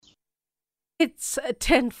It's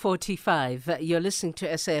 10:45. You're listening to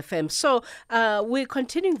SAFM. So we're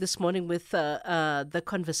continuing this morning with the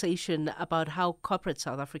conversation about how corporate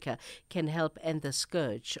South Africa can help end the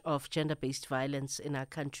scourge of gender-based violence in our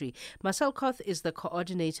country. Marcel Korth is the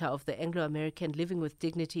coordinator of the Anglo-American Living with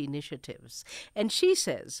Dignity initiatives. And she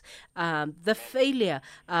says the failure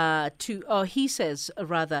he says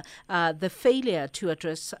rather, the failure to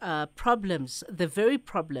address problems, the very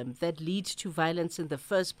problem that lead to violence in the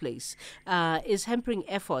first place, is hampering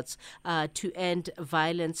efforts to end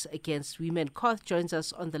violence against women. Korth joins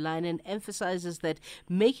us on the line and emphasizes that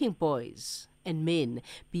making boys and men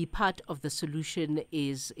be part of the solution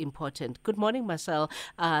is important. Good morning, Marcel.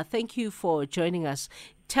 Thank you for joining us.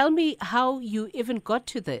 Tell me how you even got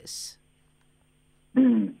to this.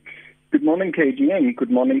 Good morning, KG, and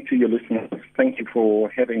good morning to your listeners. Thank you for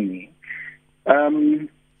having me. When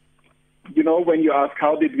you ask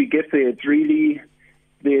how did we get there, it's really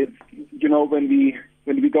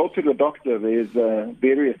when we go to the doctor, there's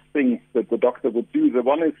various things that the doctor would do. The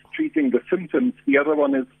one is treating the symptoms. The other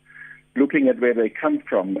one is looking at where they come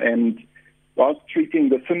from. And whilst treating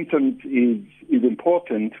the symptoms is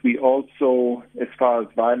important, we also, as far as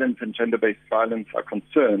violence and gender-based violence are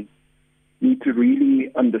concerned, need to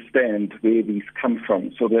really understand where these come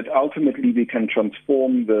from so that ultimately we can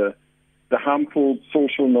transform the harmful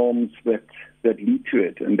social norms that lead to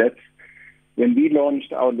it. And that's when we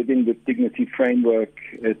launched our Living with Dignity framework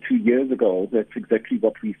 2 years ago. That's exactly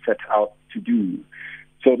what we set out to do,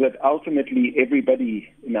 so that ultimately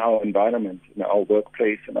everybody in our environment, in our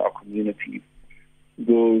workplace, in our communities,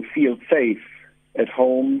 will feel safe at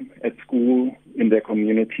home, at school, in their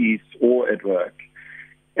communities, or at work.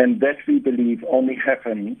 And that, we believe, only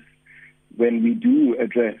happens when we do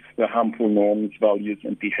address the harmful norms, values,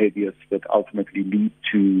 and behaviors that ultimately lead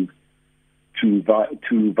to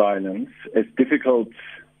violence, as difficult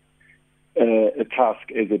a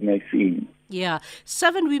task as it may seem. Yeah,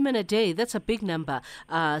 7 women a day, that's a big number.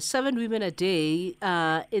 7 women a day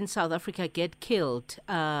in South Africa get killed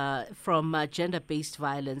from gender-based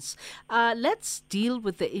violence. Let's deal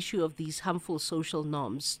with the issue of these harmful social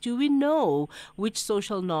norms. Do we know which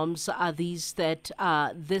social norms are these that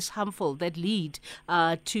are this harmful, that lead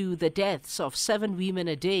to the deaths of 7 women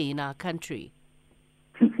a day in our country?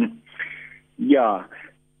 Yeah.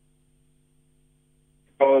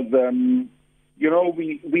 Because,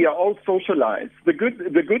 we are all socialized. The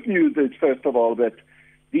good news is, first of all, that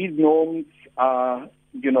these norms are,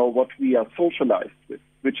 what we are socialized with,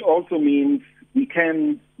 which also means we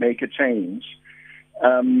can make a change.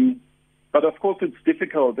 But of course it's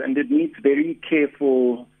difficult, and it needs very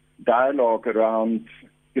careful dialogue around,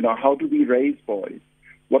 how do we raise boys?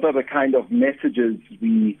 What are the kind of messages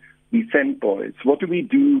we send boys? What do we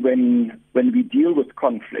do when we deal with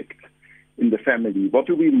conflict in the family? What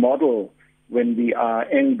do we model when we are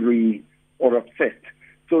angry or upset?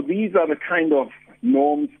 So these are the kind of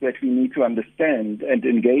norms that we need to understand and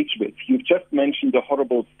engage with. You've just mentioned a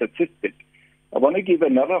horrible statistic. I want to give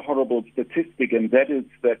another horrible statistic, and that is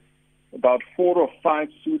that about 4 or 5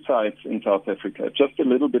 suicides in South Africa, just a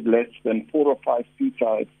little bit less than 4 or 5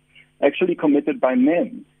 suicides, actually committed by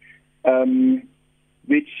men.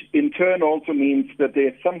 Which in turn also means that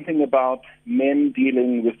there's something about men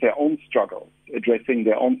dealing with their own struggles, addressing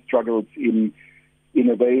their own struggles in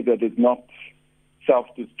a way that is not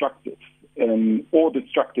self-destructive or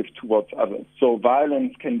destructive towards others. So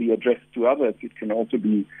violence can be addressed to others. It can also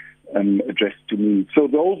be addressed to me. So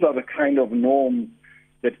those are the kind of norms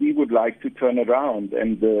that we would like to turn around.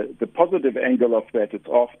 And the positive angle of that is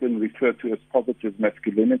often referred to as positive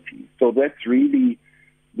masculinity. So that's really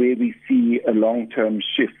where we see a long-term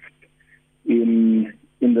shift in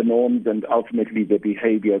the norms and ultimately the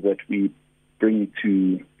behavior that we bring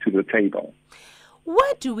to the table.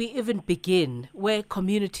 Where do we even begin where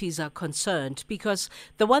communities are concerned? Because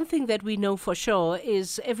the one thing that we know for sure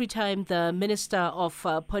is every time the Minister of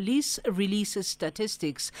Police releases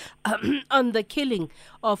statistics on the killing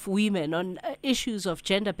of women, on issues of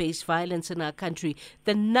gender-based violence in our country,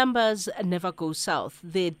 the numbers never go south.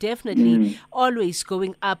 They're definitely always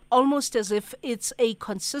going up, almost as if it's a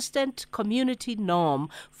consistent community norm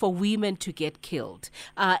for women to get killed.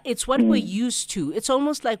 It's what we're used to. It's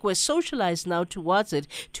almost like we're socialized now to towards it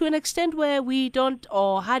to an extent where we don't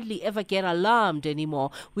or hardly ever get alarmed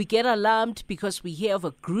anymore. We get alarmed because we hear of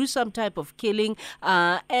a gruesome type of killing,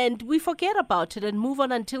 and we forget about it and move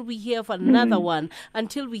on until we hear of another one,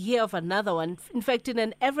 until we hear of another one. In fact, in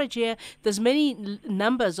an average year, there's many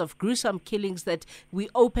numbers of gruesome killings that we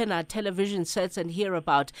open our television sets and hear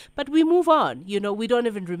about, but we move on. We don't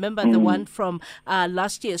even remember the one from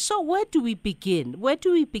last year. So where do we begin? Where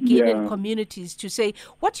do we begin in communities to say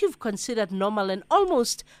what you've considered normal and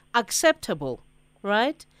almost acceptable,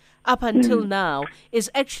 right, up until now is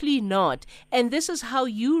actually not? And this is how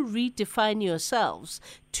you redefine yourselves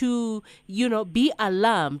to, be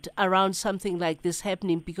alarmed around something like this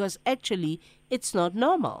happening, because actually it's not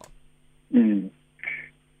normal.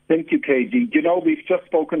 Thank you, KG. We've just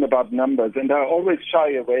spoken about numbers, and I always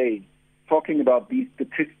shy away talking about these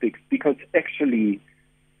statistics because actually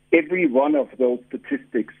every one of those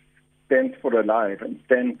statistics stands for a life and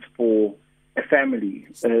stands for a family.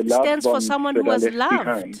 Stands for someone who was loved.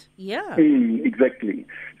 Behind. Yeah. Exactly.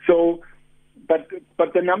 So, but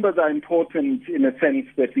the numbers are important in a sense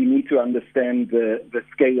that we need to understand the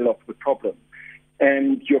scale of the problem.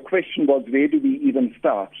 And your question was, where do we even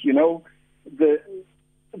start?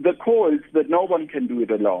 The core is that no one can do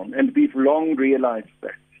it alone, and we've long realized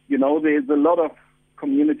that. There's a lot of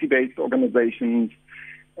community-based organizations,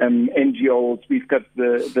 NGOs, we've got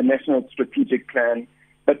the National Strategic Plan,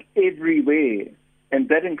 but everywhere, and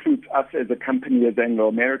that includes us as a company, as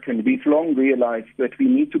Anglo-American, we've long realized that we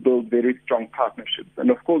need to build very strong partnerships. And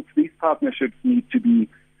of course, these partnerships need to be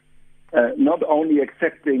not only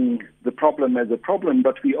accepting the problem as a problem,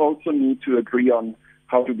 but we also need to agree on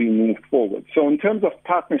how do we move forward. So in terms of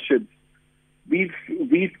partnerships,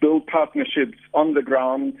 we've built partnerships on the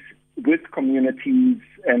ground with communities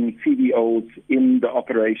and CDOs in the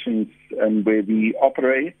operations where we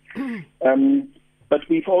operate. But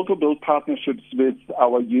we've also built partnerships with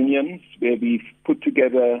our unions where we've put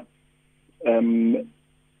together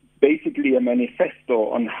basically a manifesto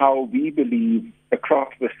on how we believe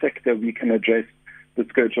across the sector we can address the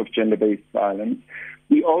scourge of gender-based violence.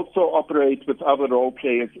 We also operate with other role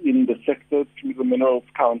players in the sector through the Minerals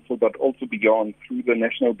Council, but also beyond through the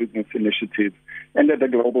National Business Initiative and at a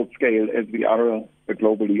global scale as we are a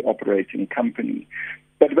globally operating company.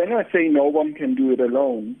 But when I say no one can do it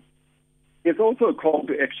alone, there's also a call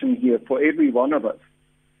to action here for every one of us.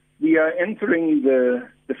 We are entering the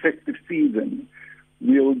festive season.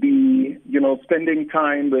 We'll be, spending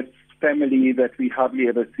time with family that we hardly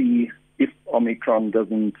ever see if Omicron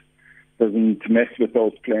doesn't mess with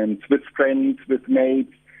those plans, with friends, with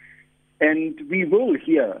mates. And we will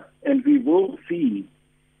hear and we will see,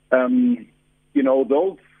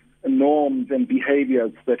 those norms and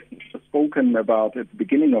behaviors that we've spoken about at the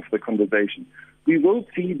beginning of the conversation. We will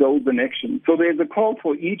see those in action. So there's a call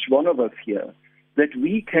for each one of us here that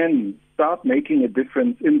we can start making a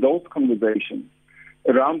difference in those conversations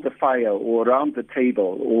around the fire or around the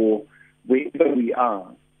table or wherever we are.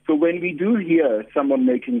 So when we do hear someone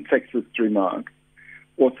making sexist remarks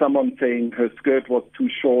or someone saying her skirt was too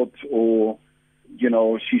short or,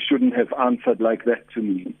 she shouldn't have answered like that to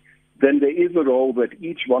me, then there is a role that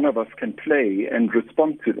each one of us can play and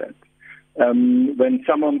respond to that. When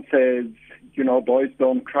someone says, boys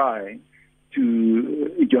don't cry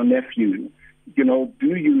to your nephew,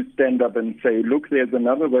 do you stand up and say, look, there's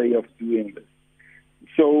another way of doing this?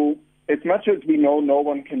 So as much as we know no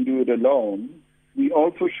one can do it alone, we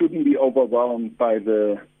also shouldn't be overwhelmed by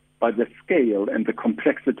the scale and the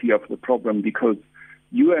complexity of the problem, because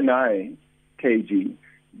you and I, KG,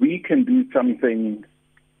 we can do something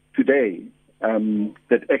today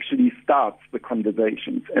that actually starts the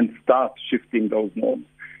conversations and starts shifting those norms.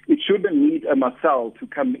 It shouldn't need a Marcel to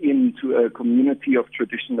come into a community of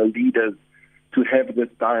traditional leaders to have this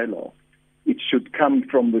dialogue. It should come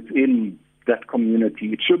from within that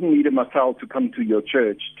community. It shouldn't need a Marcel to come to your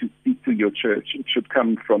church, to speak to your church. It should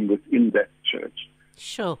come from within that church.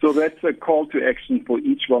 Sure. So that's a call to action for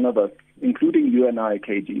each one of us, including you and I,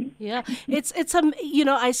 KG. Yeah, it's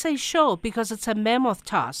I say sure because it's a mammoth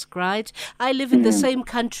task, right? I live in the same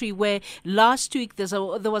country where last week there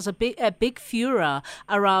was a big furor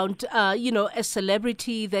around a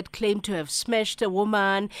celebrity that claimed to have smashed a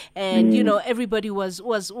woman, and everybody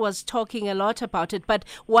was talking a lot about it. But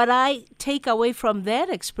what I take away from that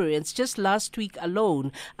experience just last week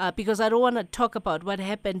alone, because I don't want to talk about what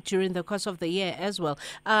happened during the course of the year as well,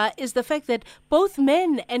 is the fact that both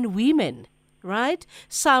men and women right?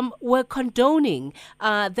 Some were condoning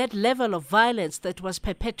that level of violence that was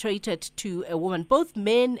perpetrated to a woman, both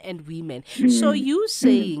men and women. So you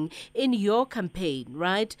saying in your campaign,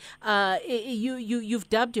 right? You've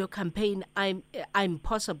dubbed your campaign "I'm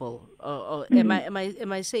Possible." Or am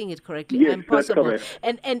I saying it correctly? Yes, I'm Possible. that's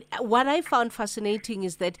correct. And what I found fascinating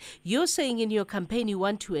is that you're saying in your campaign you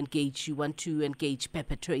want to engage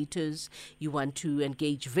perpetrators, you want to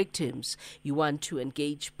engage victims, you want to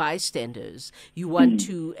engage bystanders, you want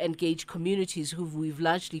to engage communities who we've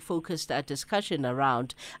largely focused our discussion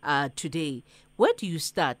around today. Where do you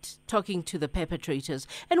start talking to the perpetrators,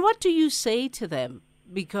 and what do you say to them?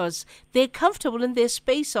 Because they're comfortable in their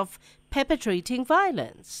space of perpetrating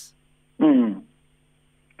violence.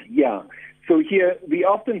 Yeah. So here we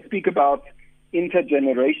often speak about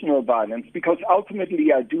intergenerational violence because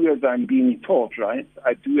ultimately I do as I'm being taught, right?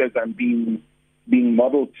 I do as I'm being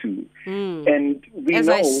modeled to. And we as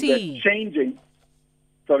know I see. that changing...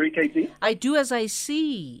 Sorry, Katie? I do as I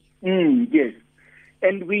see. Yes.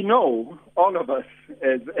 And we know, all of us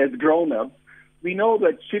as grown-ups, we know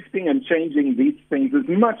that shifting and changing these things is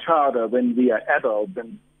much harder when we are adults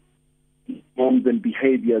and norms and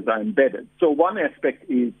behaviors are embedded. So one aspect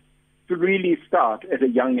is to really start at a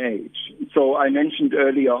young age. So I mentioned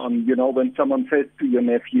earlier on, when someone says to your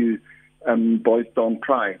nephew, boys don't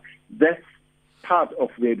cry, that's part of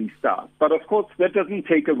where we start. But of course, that doesn't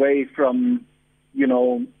take away from,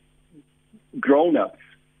 grown-ups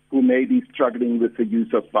who may be struggling with the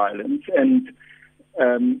use of violence. And,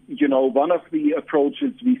 one of the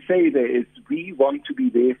approaches we say there is we want to be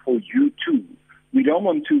there for you too. We don't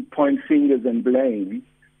want to point fingers and blame.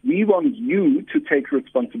 We want you to take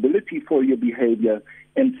responsibility for your behavior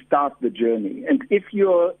and start the journey. And if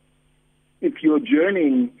you're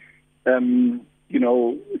journeying,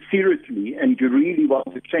 seriously and you really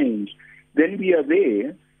want to change, then we are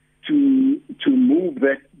there to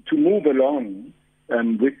move along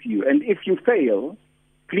with you. And if you fail,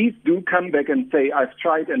 please do come back and say, I've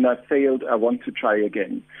tried and I've failed, I want to try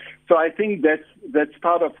again. So I think that's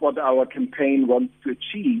part of what our campaign wants to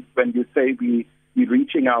achieve when you say we're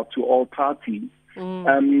reaching out to all parties,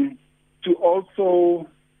 to also,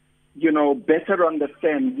 better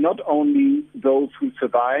understand not only those who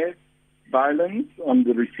survive violence on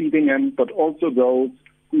the receiving end, but also those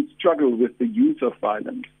who struggle with the use of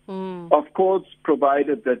violence. Of course,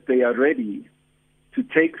 provided that they are ready to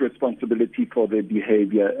take responsibility for their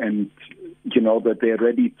behavior and, that they're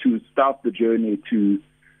ready to start the journey to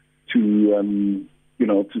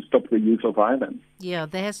stop the use of violence. Yeah,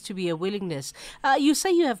 there has to be a willingness. You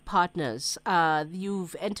say you have partners.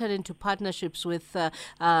 You've entered into partnerships with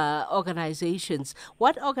organizations.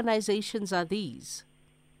 What organizations are these?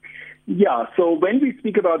 Yeah, so when we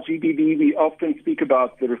speak about GBV, we often speak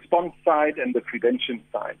about the response side and the prevention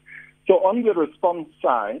side. So on the response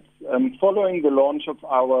side, following the launch of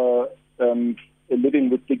our Living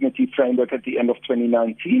with Dignity framework at the end of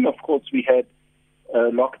 2019, of course, we had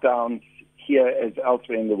lockdowns here as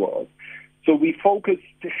elsewhere in the world. So we focused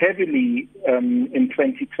heavily in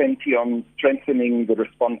 2020 on strengthening the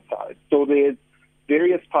response side. So there's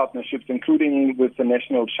various partnerships, including with the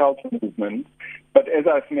National Shelter Movement. But as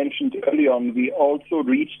I've mentioned earlier on, we also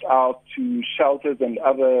reached out to shelters and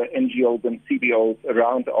other NGOs and CBOs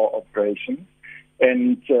around our operations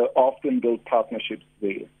and often build partnerships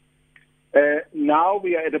there. Now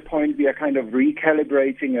we are at a point we are kind of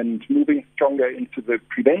recalibrating and moving stronger into the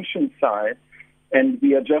prevention side, and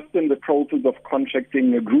we are just in the process of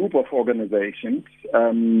contracting a group of organizations.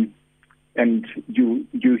 And you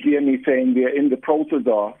hear me saying we are in the process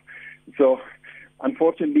of. So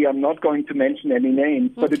unfortunately, I'm not going to mention any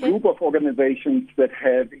names, but a group of organizations that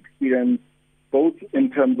have experience both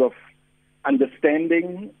in terms of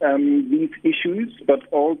understanding these issues, but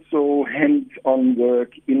also hands-on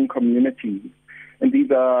work in communities. And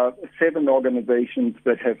these are 7 organizations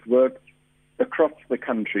that have worked across the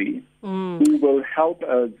country who will help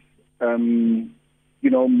us,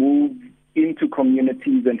 move into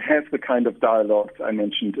communities and have the kind of dialogues I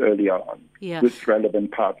mentioned earlier on with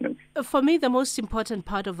relevant partners. For me, the most important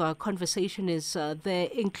part of our conversation is the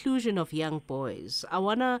inclusion of young boys. I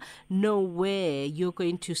want to know where you're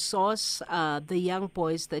going to source the young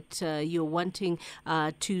boys that you're wanting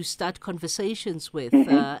to start conversations with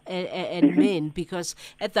and men, because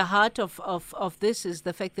at the heart of this is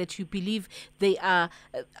the fact that you believe they are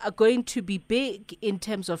going to be big in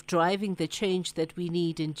terms of driving the change that we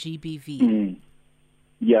need in GBV.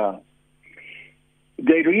 Yeah.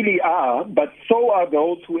 They really are, but so are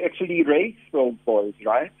those who actually raise those boys,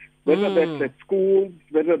 right? Whether that's at schools,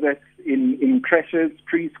 whether that's in creches,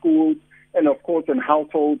 preschools, and of course in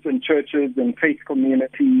households and churches and faith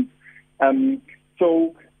communities.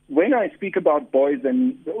 So when I speak about boys,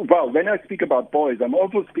 I'm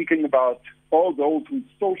also speaking about all those who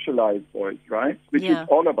socialize boys, right? Which is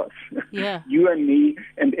all of us, you and me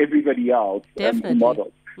and everybody else,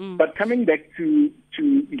 models. But coming back to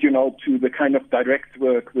the kind of direct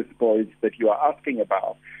work with boys that you are asking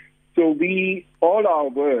about. So all our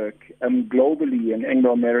work globally in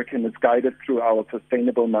Anglo-American is guided through our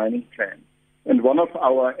sustainable mining plan. And one of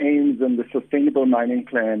our aims in the sustainable mining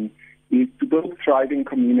plan is to build thriving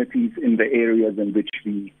communities in the areas in which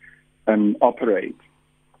we operate.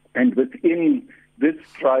 And within this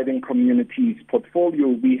thriving communities portfolio,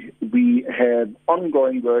 we have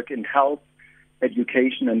ongoing work in health,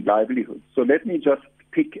 education, and livelihood. So let me just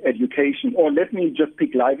pick education, or let me just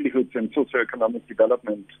pick livelihoods and socioeconomic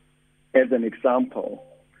development as an example,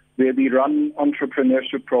 where we run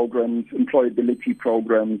entrepreneurship programs, employability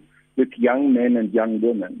programs with young men and young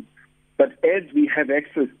women. But as we have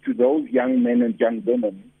access to those young men and young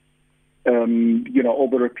women,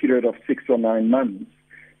 over a period of 6 or 9 months,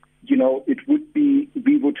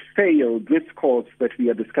 we would fail this course that we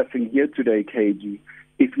are discussing here today, KG,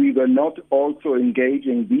 if we were not also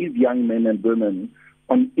engaging these young men and women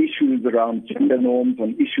on issues around gender norms,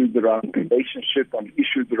 on issues around relationship, on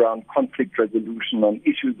issues around conflict resolution, on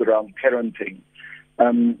issues around parenting.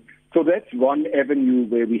 So that's one avenue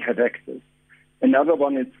where we have access. Another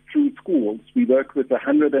one is through schools. We work with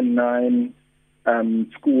 109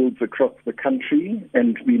 schools across the country,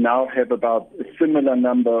 and we now have about a similar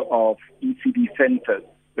number of ECD centers,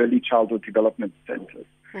 early childhood development centers.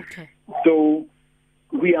 Okay. So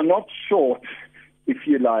we are not short, if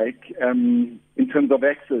you like, in terms of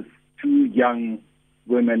access to young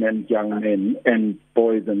women and young men and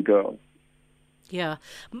boys and girls. Yeah.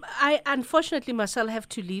 I unfortunately, Marcel, have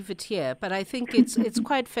to leave it here, but I think it's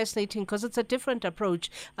quite fascinating because it's a different approach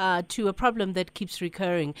to a problem that keeps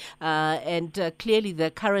recurring. And clearly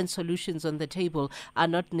the current solutions on the table are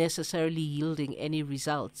not necessarily yielding any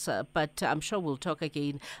results. But I'm sure we'll talk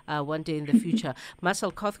again one day in the future.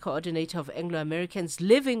 Marcel Korth, coordinator of Anglo-Americans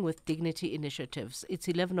Living with Dignity Initiatives. It's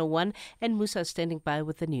 11:01 and Musa standing by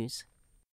with the news.